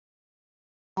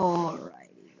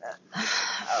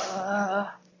Uh,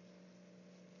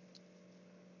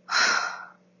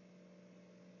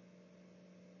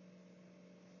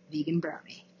 vegan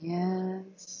brownie.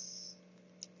 Yes.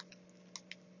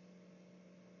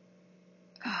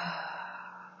 I'm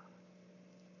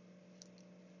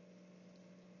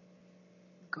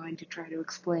going to try to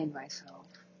explain myself.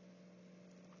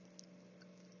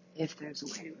 If there's a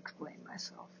way to explain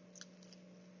myself.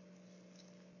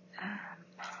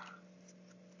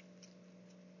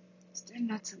 Is there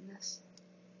nuts in this?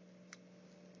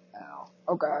 Oh,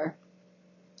 okay.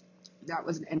 That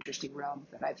was an interesting realm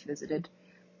that I've visited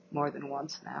more than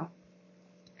once now.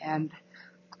 And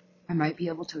I might be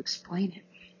able to explain it.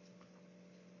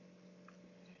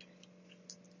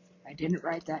 I didn't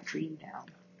write that dream down.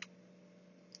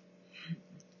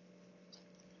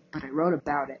 But I wrote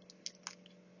about it.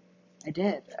 I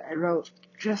did. I wrote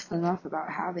just enough about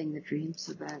having the dream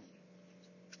so that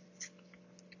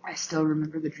I still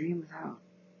remember the dream without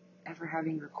ever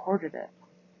having recorded it.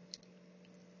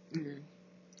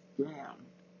 Damn.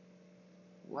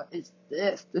 What is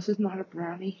this? This is not a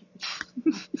brownie.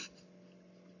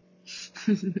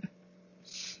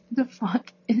 The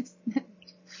fuck is this?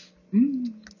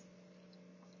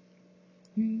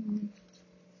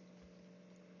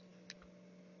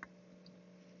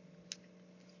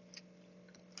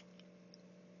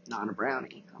 Not a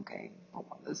brownie. Okay, hold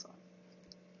on this one.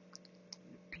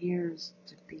 It appears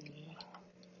to be...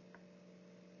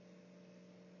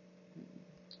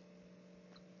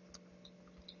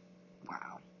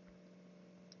 Wow.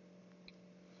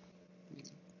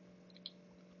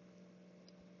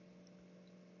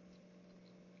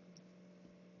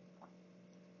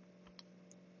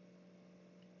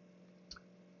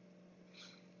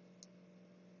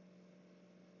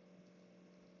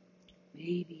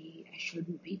 Maybe I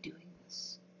shouldn't be doing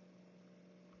this.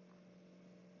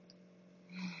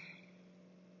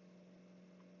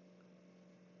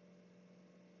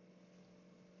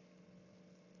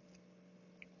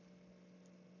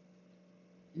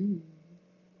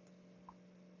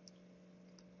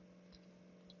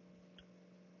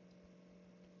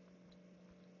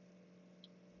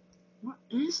 What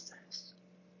is this?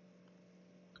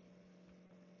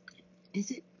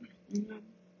 Is it...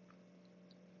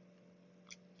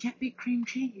 can't be cream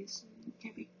cheese.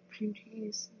 Can't be cream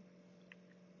cheese.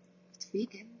 It's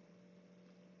vegan.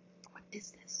 What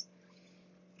is this?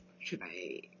 Should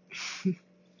I...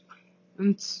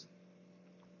 It's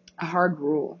a hard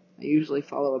rule I usually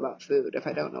follow about food. If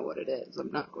I don't know what it is,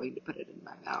 I'm not going to put it in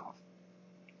my mouth.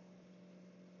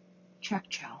 Check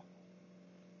chow.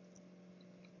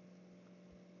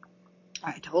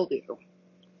 I told you.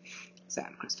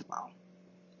 San Cristobal.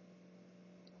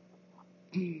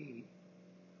 Is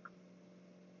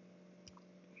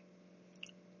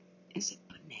it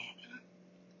banana?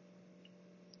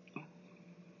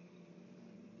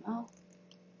 No.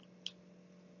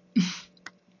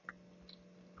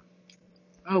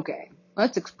 Okay,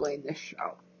 let's explain this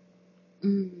show.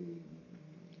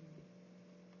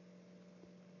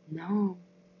 No.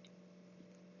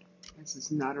 This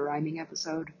is not a rhyming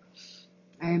episode.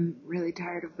 I'm really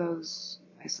tired of those,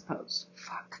 I suppose.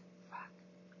 Fuck.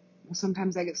 Well,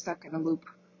 sometimes I get stuck in a loop,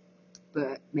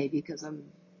 but maybe because I'm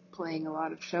playing a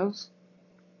lot of shows.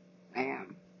 I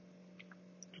am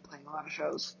playing a lot of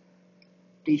shows.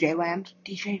 DJ Land,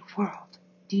 DJ World,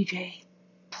 DJ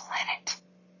Planet.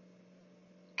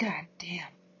 God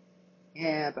damn.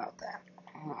 Yeah, about that.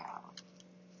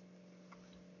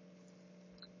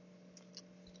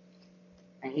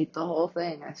 I ate the whole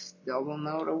thing. I still don't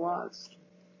know what it was.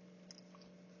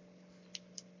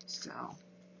 So,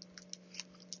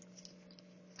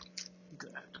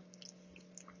 good.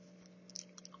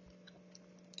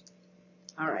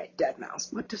 Alright,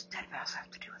 Deadmau5. What does Deadmau5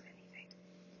 have to do with anything?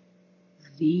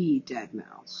 The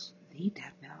Deadmau5. The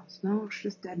Deadmau5? No, it's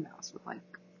just Deadmau5 with, like,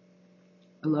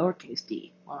 a lowercase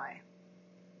d. Why?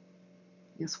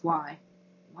 Yes, why?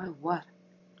 Why what?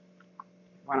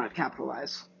 Why not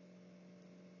capitalize?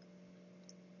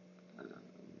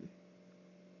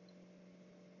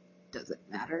 Does it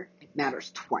matter? It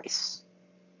matters twice.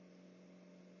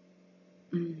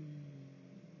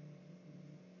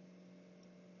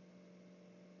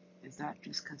 Is that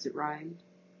just because it rhymed?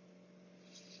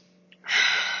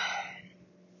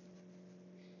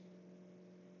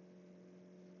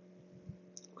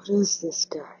 What is this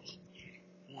guy?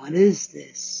 What is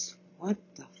this? What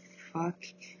the fuck?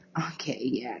 Okay,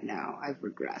 yeah, now I've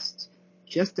regressed.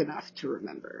 Just enough to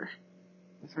remember.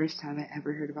 The first time I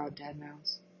ever heard about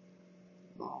Deadmau5.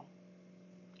 Well.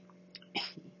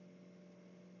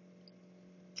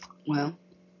 Well.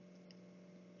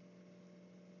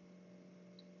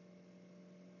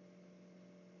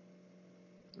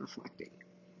 reflecting.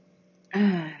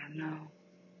 I don't know.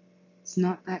 It's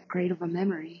not that great of a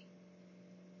memory.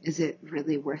 Is it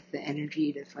really worth the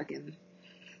energy to fucking...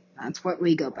 That's what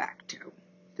we go back to.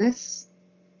 This...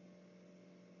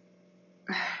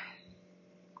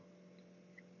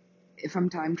 If I'm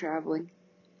time traveling,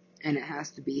 and it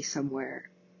has to be somewhere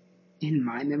in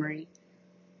my memory,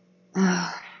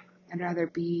 I'd rather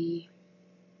be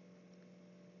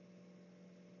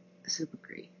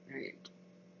Supergree, right?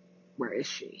 Where is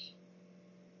she?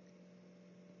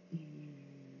 I'm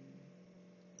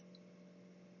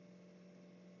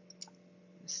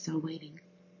still waiting.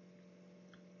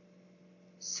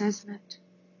 Sesmet.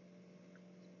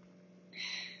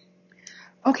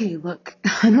 Okay, look,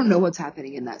 I don't know what's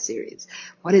happening in that series.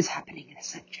 What is happening in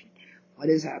Ascension? What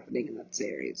is happening in that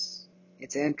series?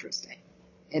 It's interesting.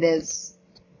 It is.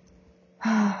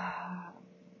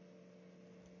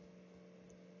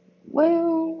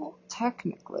 Well,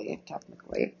 technically,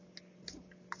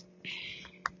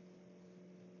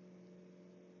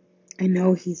 I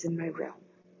know he's in my realm.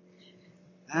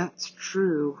 That's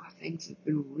true. Things have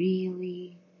been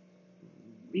really,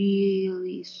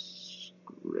 really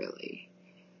scrilly.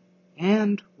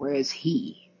 And where is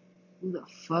he? Who the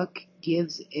fuck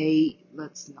gives a...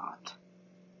 Let's not.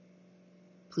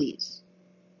 Please.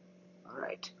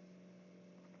 Alright.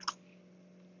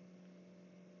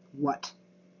 What?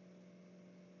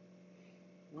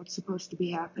 What's supposed to be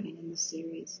happening in this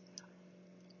series?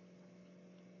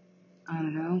 I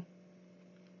don't know.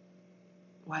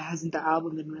 Why hasn't the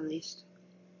album been released?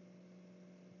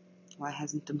 Why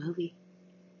hasn't the movie?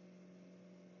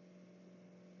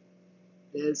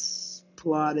 This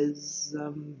plot is,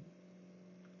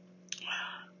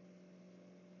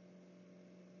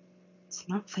 it's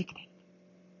not thickening.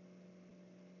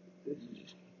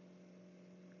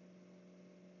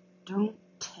 Don't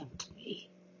tempt me.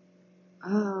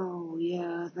 Oh,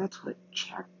 yeah, that's what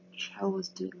Chell was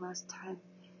doing last time.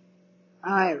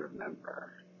 I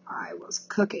remember. I was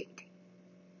cooking.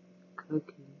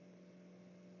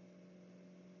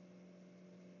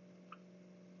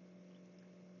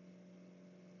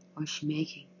 What's she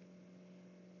making?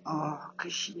 Oh,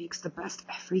 'cause she makes the best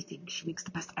everything. She makes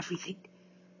the best everything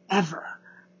ever.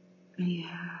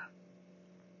 Yeah.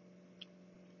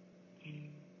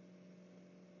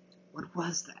 What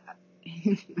was that?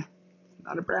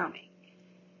 Not a brownie.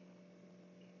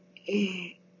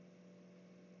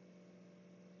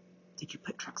 Did you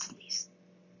put drugs in these?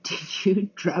 Did you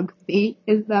drug me?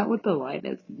 Is that what the line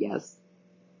is? Yes.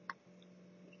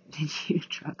 Did you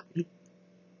drug me?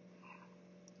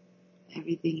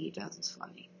 Everything he does is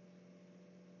funny.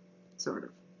 Sort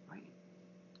of. Right?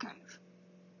 Kind of.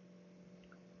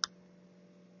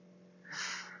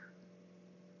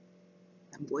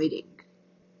 I'm waiting.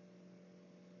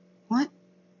 What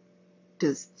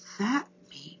does that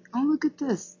mean? Oh, look at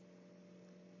this.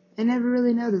 I never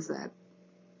really noticed that.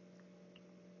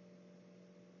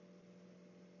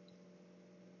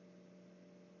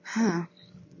 Huh.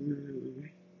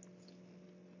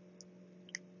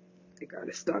 I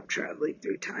gotta stop traveling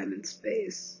through time and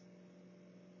space.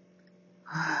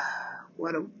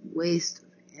 What a waste of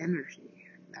energy.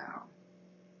 No.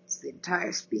 It's the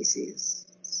entire species.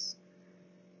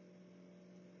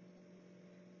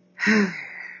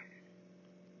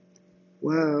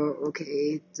 Whoa,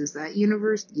 okay. Does that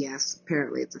universe? Yes,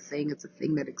 apparently it's a thing. It's a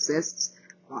thing that exists.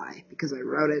 Why? Because I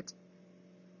wrote it.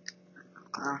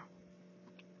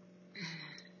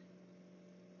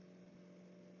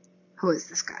 Who is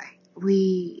this guy?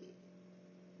 We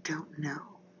don't know.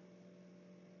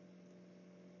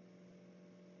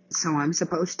 So I'm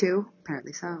supposed to?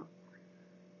 Apparently so.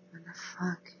 What the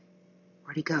fuck?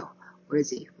 Where'd he go? Where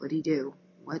is he? What'd he do?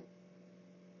 What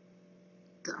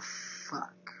the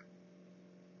fuck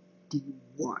do you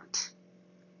want?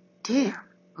 Damn.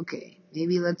 Okay,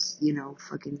 maybe let's,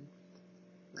 fucking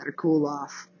let her cool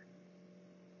off.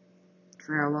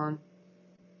 For how long?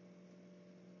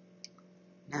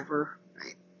 Never,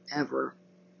 right? Ever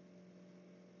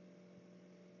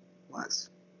was.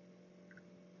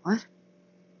 What?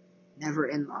 Never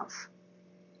in love.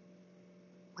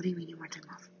 What do you mean you weren't in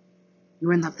love? You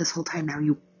were in love this whole time now,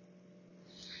 you...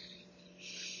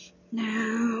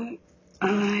 Now,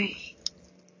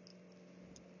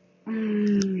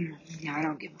 yeah, I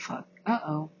don't give a fuck.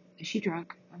 Uh-oh. Is she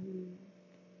drunk?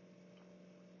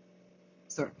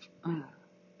 Sort of.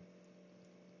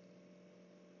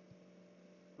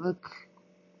 Look,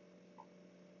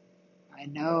 I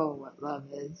know what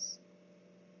love is.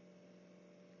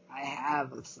 I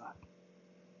have a son.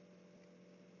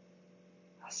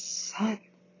 A son?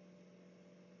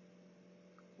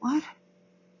 What?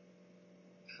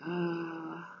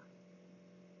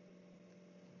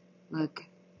 Look,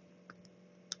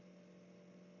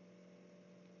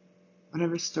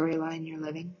 whatever storyline you're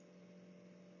living,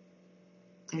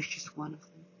 there's just one of them.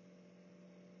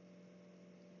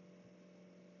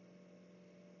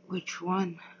 Which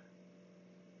one?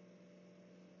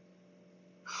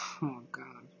 Oh, God.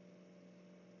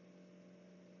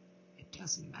 It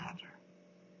doesn't matter.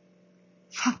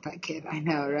 Fuck that kid, I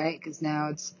know, right? Because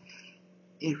now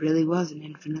it really was an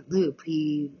infinite loop.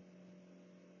 He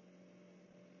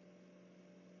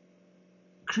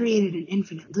created an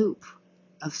infinite loop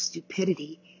of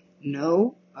stupidity.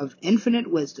 No, of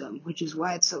infinite wisdom, which is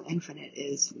why it's so infinite,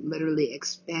 is literally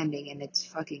expanding in its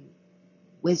fucking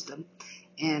wisdom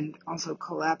and also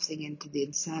collapsing into the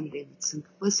insanity of its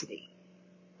simplicity.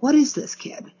 What is this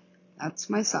kid? That's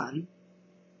my son.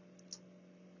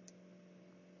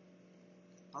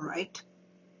 Alright?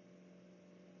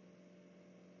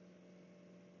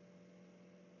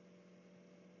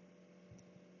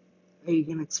 Are you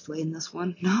gonna explain this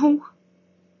one? No?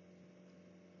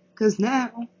 Because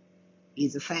now,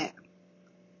 he's a fan.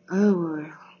 Oh,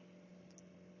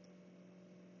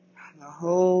 the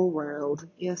whole world.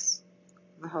 Yes,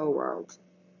 the whole world.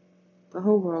 The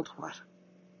whole world what?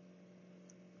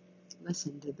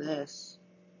 Listen to this.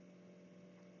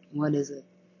 What is it?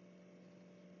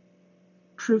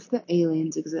 Proof that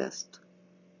aliens exist.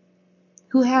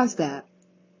 Who has that?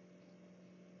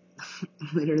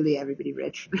 Literally everybody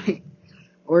rich, right?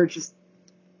 Or just,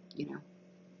 you know.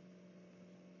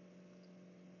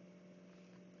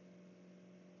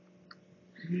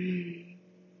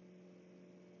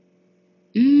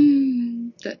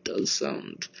 That does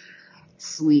sound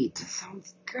sweet. It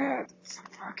sounds good. It's so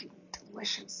fucking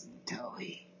delicious and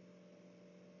doughy.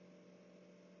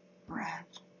 Bread.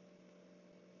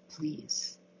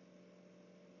 Please.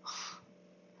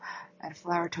 I had a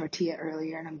flour tortilla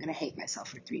earlier and I'm gonna hate myself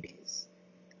for 3 days.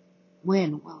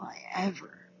 When will I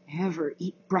ever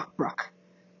eat bruck?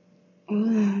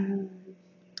 It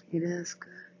is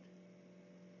good.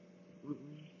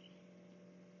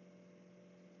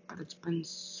 But it's been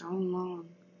so long.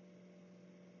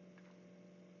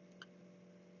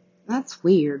 That's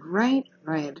weird, right?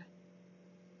 Right.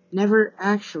 Never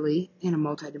actually, in a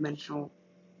multidimensional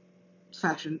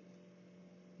fashion,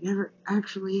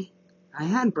 I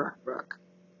had bruck.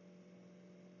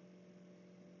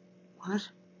 What?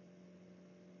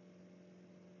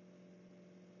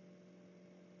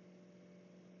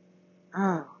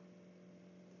 Oh,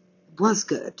 it was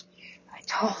good. I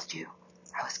told you,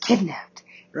 I was kidnapped.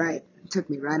 Right, it took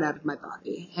me right out of my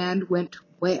body. And went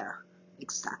where?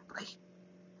 Exactly.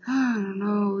 I don't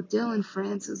know, Dylan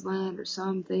Francis land or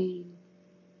something.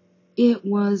 It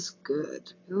was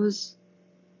good. It was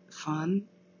fun,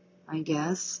 I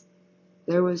guess.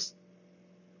 There was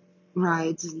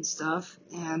rides and stuff,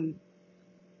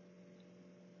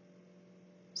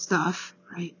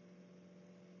 right?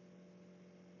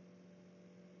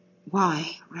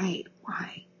 Why? Right,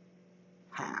 why?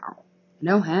 How? I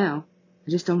know how. I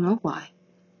just don't know why.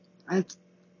 That's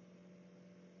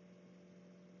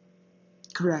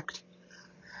correct.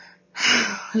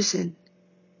 Listen,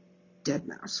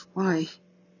 Deadmau5, why?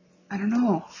 I don't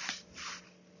know.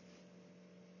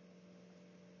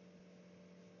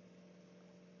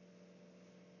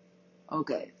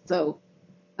 Okay, so,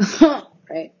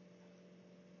 right.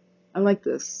 I like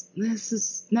this. This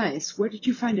is nice. Where did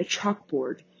you find a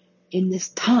chalkboard in this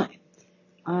time?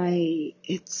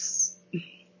 It's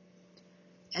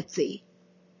Etsy.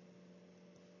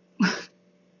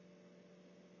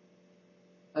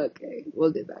 Okay,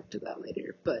 we'll get back to that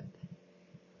later, but,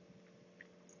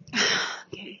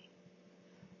 okay.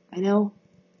 I know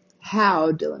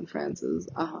how Dylan Francis,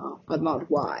 but not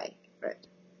why, right?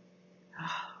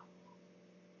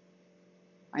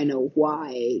 I know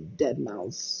why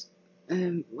Deadmau5.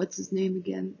 What's his name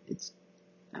again?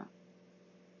 No.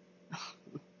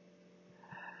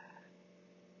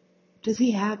 Does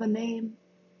he have a name?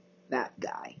 That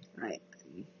guy, right?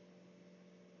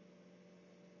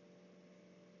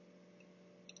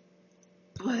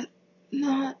 But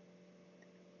not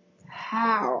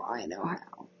how. I know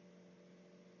how.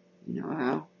 You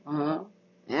know how?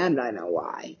 And I know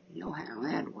why. You know how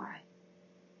and why.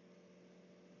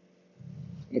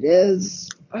 It is.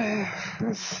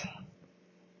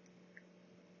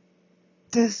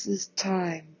 This is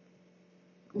time.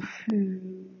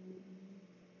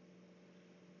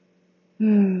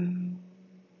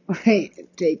 Wait,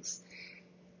 it takes.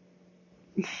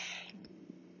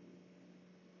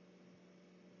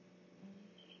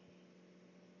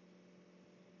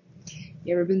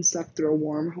 You ever been sucked through a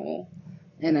wormhole?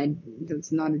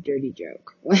 That's not a dirty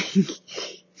joke. Like,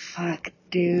 fuck,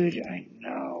 dude, I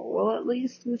know. Well, at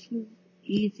least this is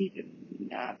easy to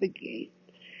navigate.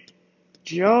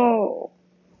 Joel.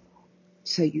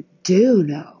 So you do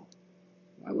know.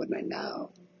 Why wouldn't I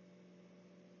know?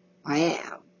 I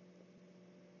am.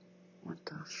 What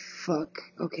the fuck?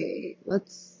 Okay,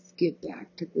 let's get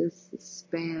back to this. This is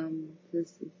spam.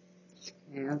 This is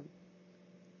spam.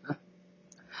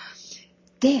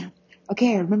 Damn.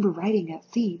 Okay, I remember writing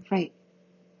that scene, right.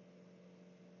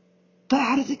 But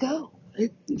how did it go? I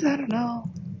don't know.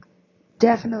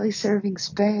 Definitely serving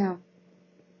spam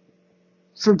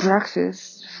for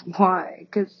breakfast. Why?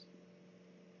 Because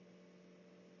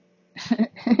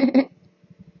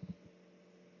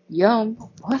yum.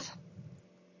 What?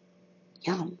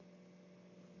 Yum.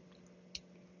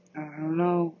 I don't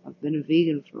know. I've been a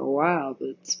vegan for a while,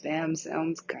 but spam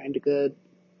sounds kind of good.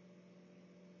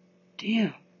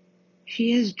 Damn.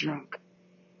 She is drunk.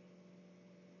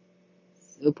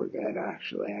 Super good,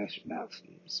 actually. I should have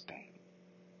some spam.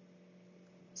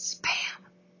 Spam?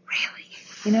 Really?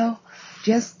 You know,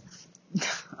 just...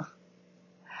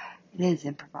 It is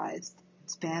improvised.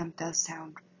 Spam does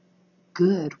sound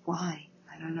good. Why?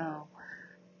 I don't know.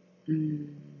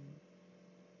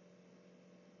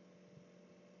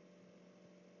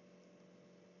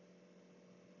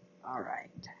 Alright.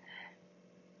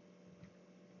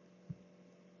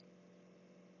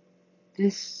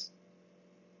 This,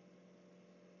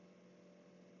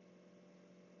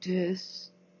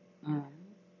 uh,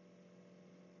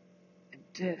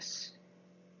 this.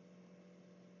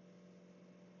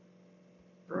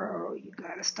 Bro, you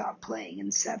gotta stop playing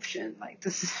Inception. Like,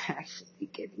 this is actually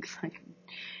getting fucking...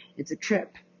 It's a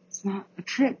trip. It's not a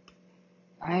trip.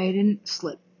 I didn't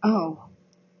slip. Oh.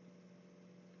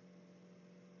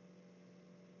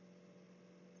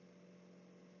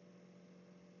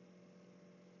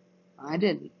 I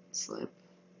didn't slip.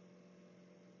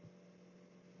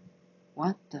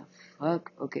 What the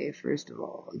fuck? Okay, first of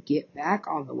all, get back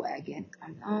on the wagon.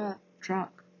 I'm not drunk.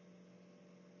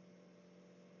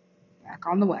 Back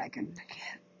on the wagon.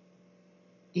 Get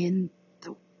in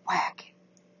the wagon.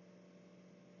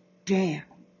 Damn.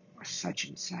 Or such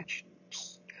and such.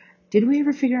 Did we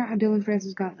ever figure out how Dylan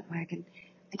Francis got in the wagon?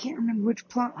 I can't remember which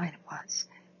plot line it was.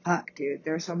 Fuck, dude.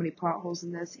 There are so many plot holes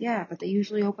in this. Yeah, but they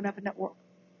usually open up in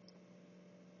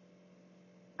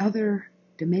other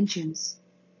dimensions.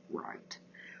 Right.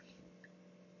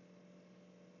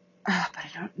 But I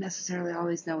don't necessarily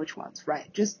always know which ones.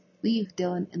 Right. Just leave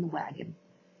Dylan in the wagon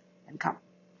and come.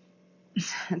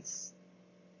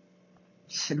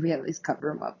 Should we at least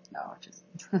cover him up? No, just...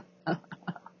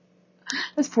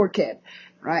 This poor kid.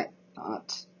 Right.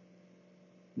 Not.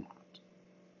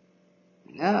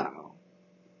 No.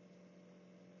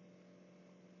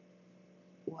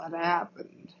 What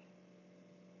happened?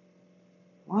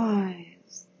 Why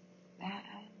is that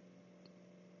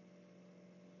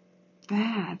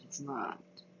bad? It's not.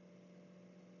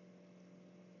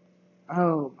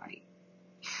 Oh my...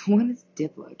 What is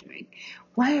Diplo doing?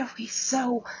 Why are we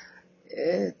so...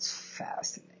 It's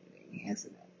fascinating,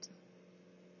 isn't it?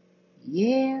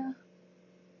 Yeah.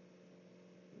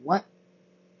 What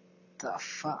the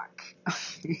fuck?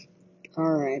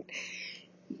 Alright.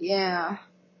 Yeah.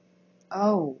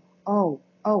 Oh.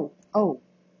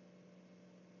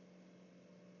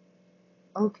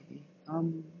 Okay.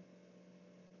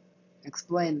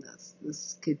 Explain this.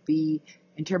 This could be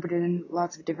interpreted in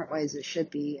lots of different ways. It should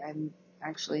be. I'm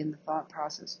actually in the thought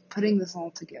process of putting this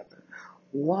all together.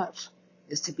 What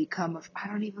is to become of... I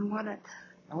don't even want to...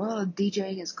 Well,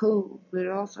 DJing is cool, but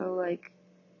also, like...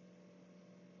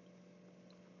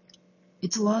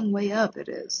 It's a long way up, it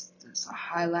is. There's a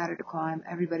high ladder to climb.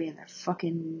 Everybody and their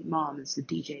fucking mom is the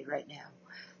DJ right now.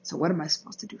 So what am I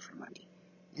supposed to do for money?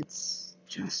 It's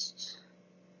just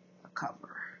a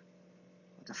cover.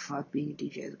 What the fuck, being a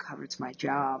DJ is a cover? It's my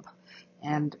job.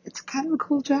 And it's kind of a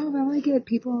cool job. I like it.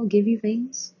 People give you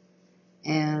things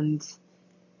and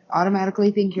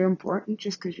automatically think you're important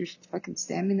just because you're fucking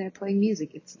standing there playing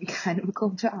music. It's kind of a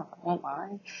cool job. I won't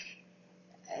lie.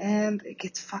 And it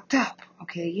gets fucked up.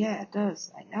 Okay, yeah, it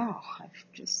does. I know.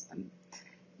 I'm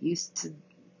used to,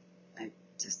 I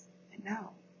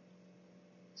know.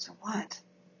 So what?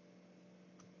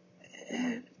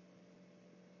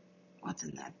 What's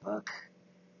in that book?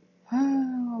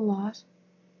 A lot.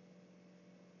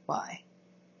 Why?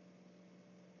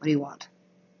 What do you want?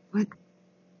 What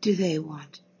do they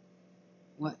want?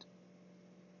 What?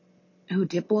 Oh,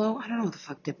 Diplo? I don't know what the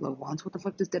fuck Diplo wants. What the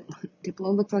fuck does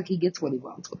Diplo looks like he gets what he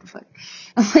wants? What the fuck?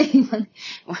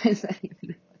 Why is that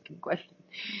even a fucking question?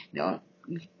 No.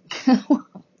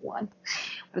 What? What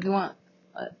do they want?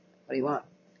 What do you want?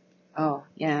 Oh,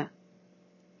 yeah.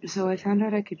 So I found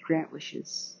out I could grant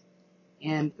wishes.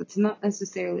 And it's not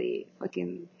necessarily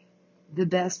fucking the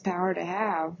best power to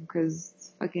have,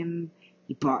 because fucking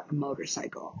he bought a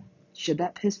motorcycle. Should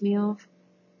that piss me off?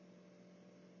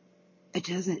 It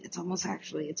doesn't. It's almost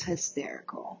actually, it's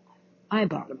hysterical. I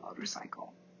bought a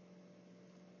motorcycle.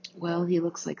 Well, he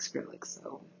looks like Skrillex,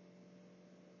 so.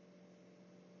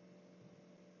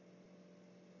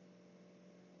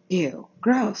 Ew,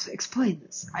 gross. Explain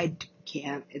this. I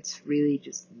can't. It's really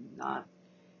just not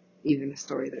even a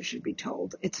story that should be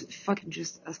told. It's fucking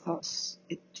just a thought.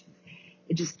 It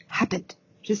just happened.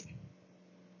 Just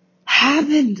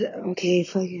happened. Okay,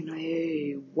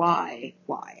 fucking, why?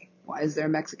 Why is there a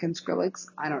Mexican Skrillex?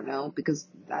 I don't know, because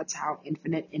that's how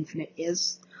infinite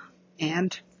is.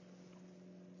 And,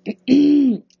 like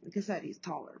I said, he's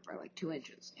taller by like 2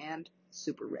 inches, and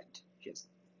super ripped. Just,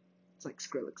 it's like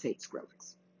Skrillex hates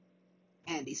Skrillex.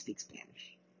 And he speaks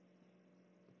Spanish.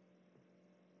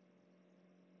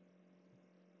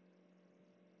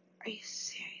 Are you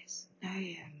serious?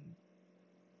 I am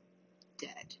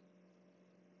dead.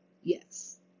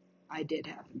 Yes, I did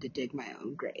happen to dig my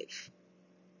own grave.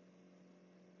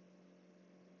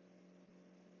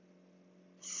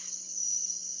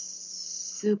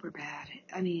 Super bad.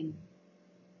 I mean,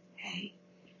 hey.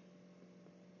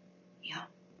 Yeah.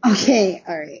 Okay,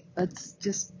 alright. Let's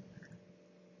just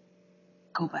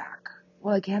go back.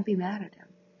 Well, I can't be mad at him.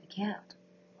 I can't.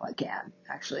 Well, I can,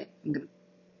 actually. I'm gonna.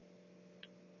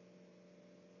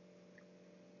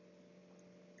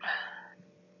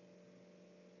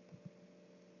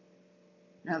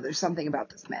 No, there's something about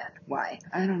this man. Why?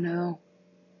 I don't know.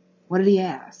 What did he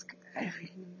ask?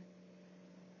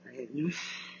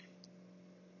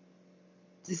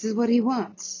 This is what he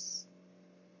wants.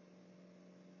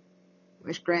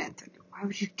 Wish granted. Why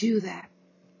would you do that?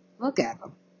 Look at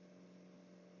him.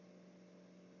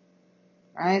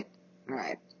 Right?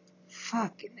 Right.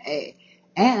 Fucking A.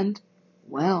 And,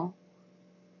 well,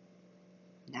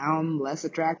 now I'm less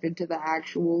attracted to the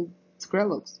actual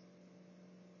Skrillex.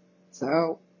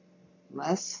 So,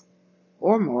 less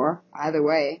or more, either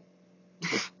way,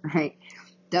 right,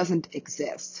 doesn't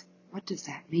exist. What does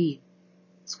that mean?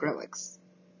 Skrillex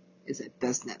is a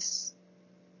business.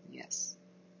 Yes.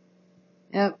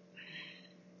 Yep.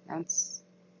 That's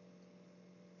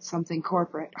something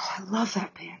corporate. Oh, I love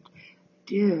that band.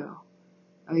 Do.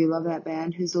 Oh, you love that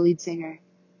band? Who's the lead singer?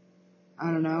 I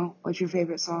don't know. What's your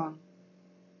favorite song?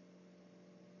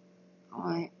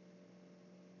 Oh,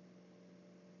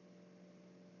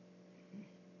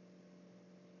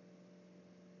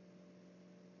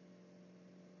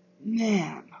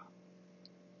 man.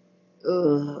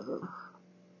 Ugh.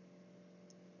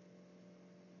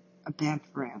 A Banff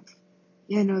Ramp.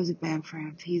 Yeah, no, he's a Banff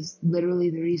Ramp. He's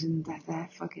literally the reason that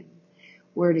that fucking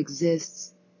word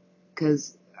exists.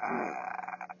 Cause,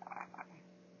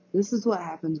 this is what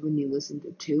happens when you listen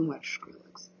to too much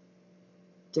Skrillex.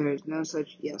 There's no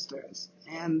such, yes there is.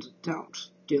 And don't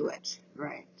do it,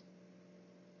 right?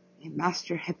 A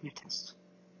master hypnotist.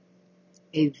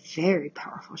 A very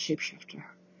powerful shapeshifter.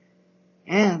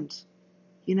 And,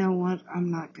 you know what? I'm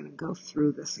not gonna go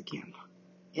through this again.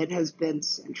 It has been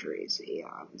centuries,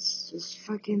 eons. Just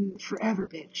fucking forever,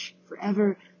 bitch.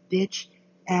 Forever, bitch,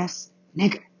 ass,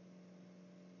 nigger.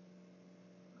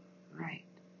 Right.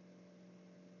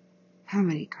 How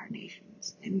many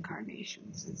carnations?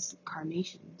 Incarnations. It's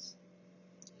carnations.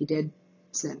 He did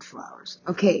send flowers.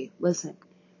 Okay, listen.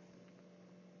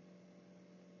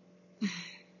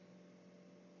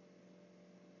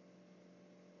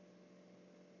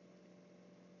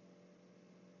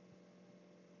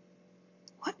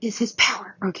 What is his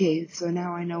power? Okay, so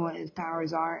now I know what his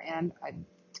powers are, and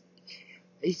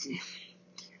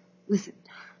listen,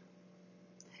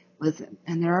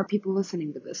 and there are people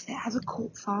listening to this. It has a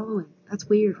cult following. That's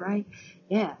weird, right?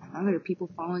 Yeah, now there are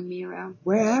people following me around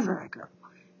wherever I go.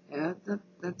 Yeah,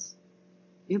 that's,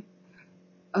 yep.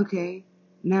 Okay,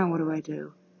 now what do I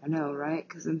do? I know, right?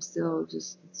 Because I'm still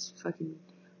just, it's fucking,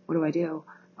 what do I do?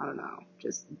 I don't know.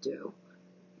 Just do.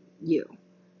 You.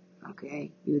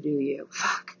 Okay? You do you.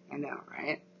 Fuck. I know,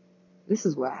 right? This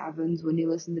is what happens when you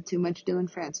listen to too much Dylan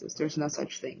Francis. There's no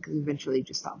such thing, because eventually you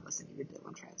just stop listening to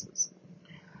Dylan Francis.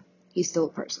 He's still a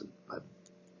person, but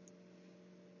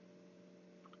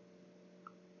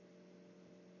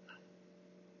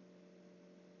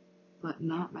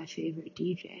not my favorite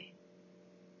DJ.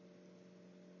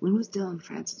 When was Dylan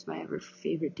Francis my ever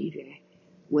favorite DJ?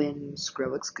 When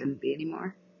Skrillex couldn't be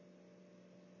anymore?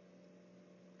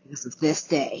 Because of this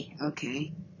day,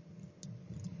 okay?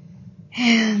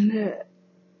 And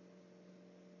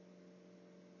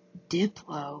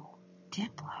Diplo.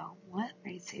 What? Are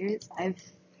you serious? I've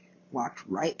walked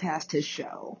right past his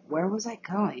show. Where was I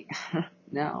going?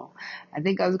 No. I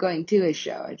think I was going to his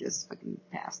show. I just fucking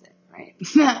passed it. right?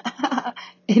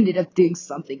 Ended up doing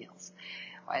something else.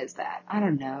 Why is that? I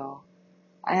don't know.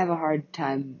 I have a hard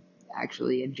time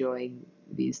actually enjoying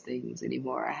these things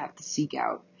anymore. I have to seek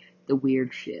out the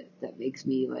weird shit that makes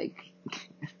me like,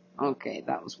 okay,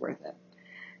 that was worth it.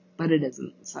 But it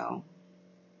isn't, so,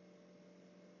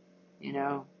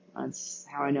 that's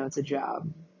how I know it's a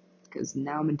job. Because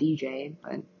now I'm a DJ,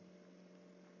 but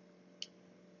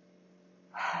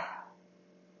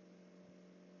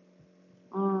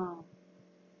oh,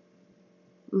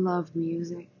 love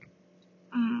music.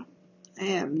 Mm,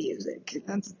 yeah, music.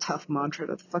 That's a tough mantra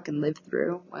to fucking live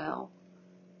through. Well,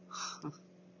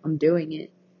 I'm doing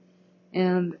it.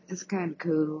 And it's kind of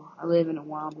cool. I live in a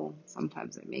wobble.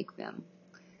 Sometimes I make them.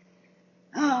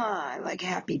 I like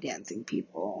happy dancing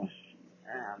people.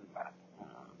 But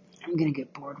I'm gonna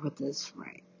get bored with this,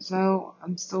 right? So,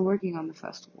 I'm still working on the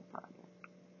festival project.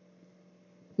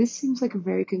 This seems like a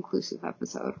very conclusive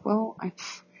episode. Well,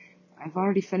 I've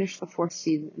already finished the 4th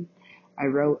season. I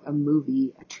wrote a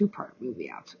movie, a 2-part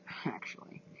movie out,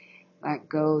 actually, that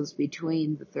goes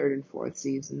between the 3rd and 4th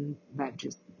season, that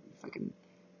just fucking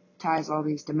ties all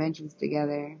these dimensions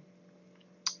together.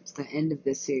 It's the end of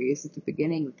this series, it's the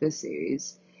beginning of this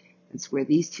series. It's where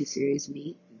these 2 series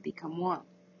meet and become one.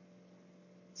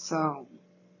 So,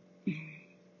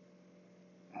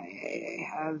 I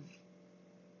have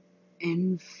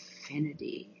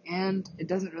infinity, and it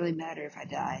doesn't really matter if I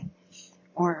die,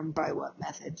 or by what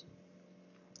method.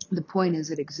 The point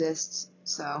is it exists,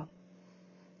 so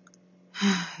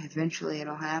eventually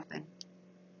it'll happen.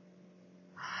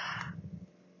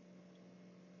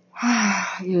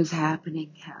 It is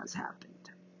happening, has happened.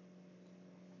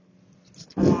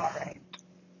 Alright.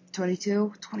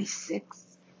 22?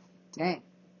 26? Dang.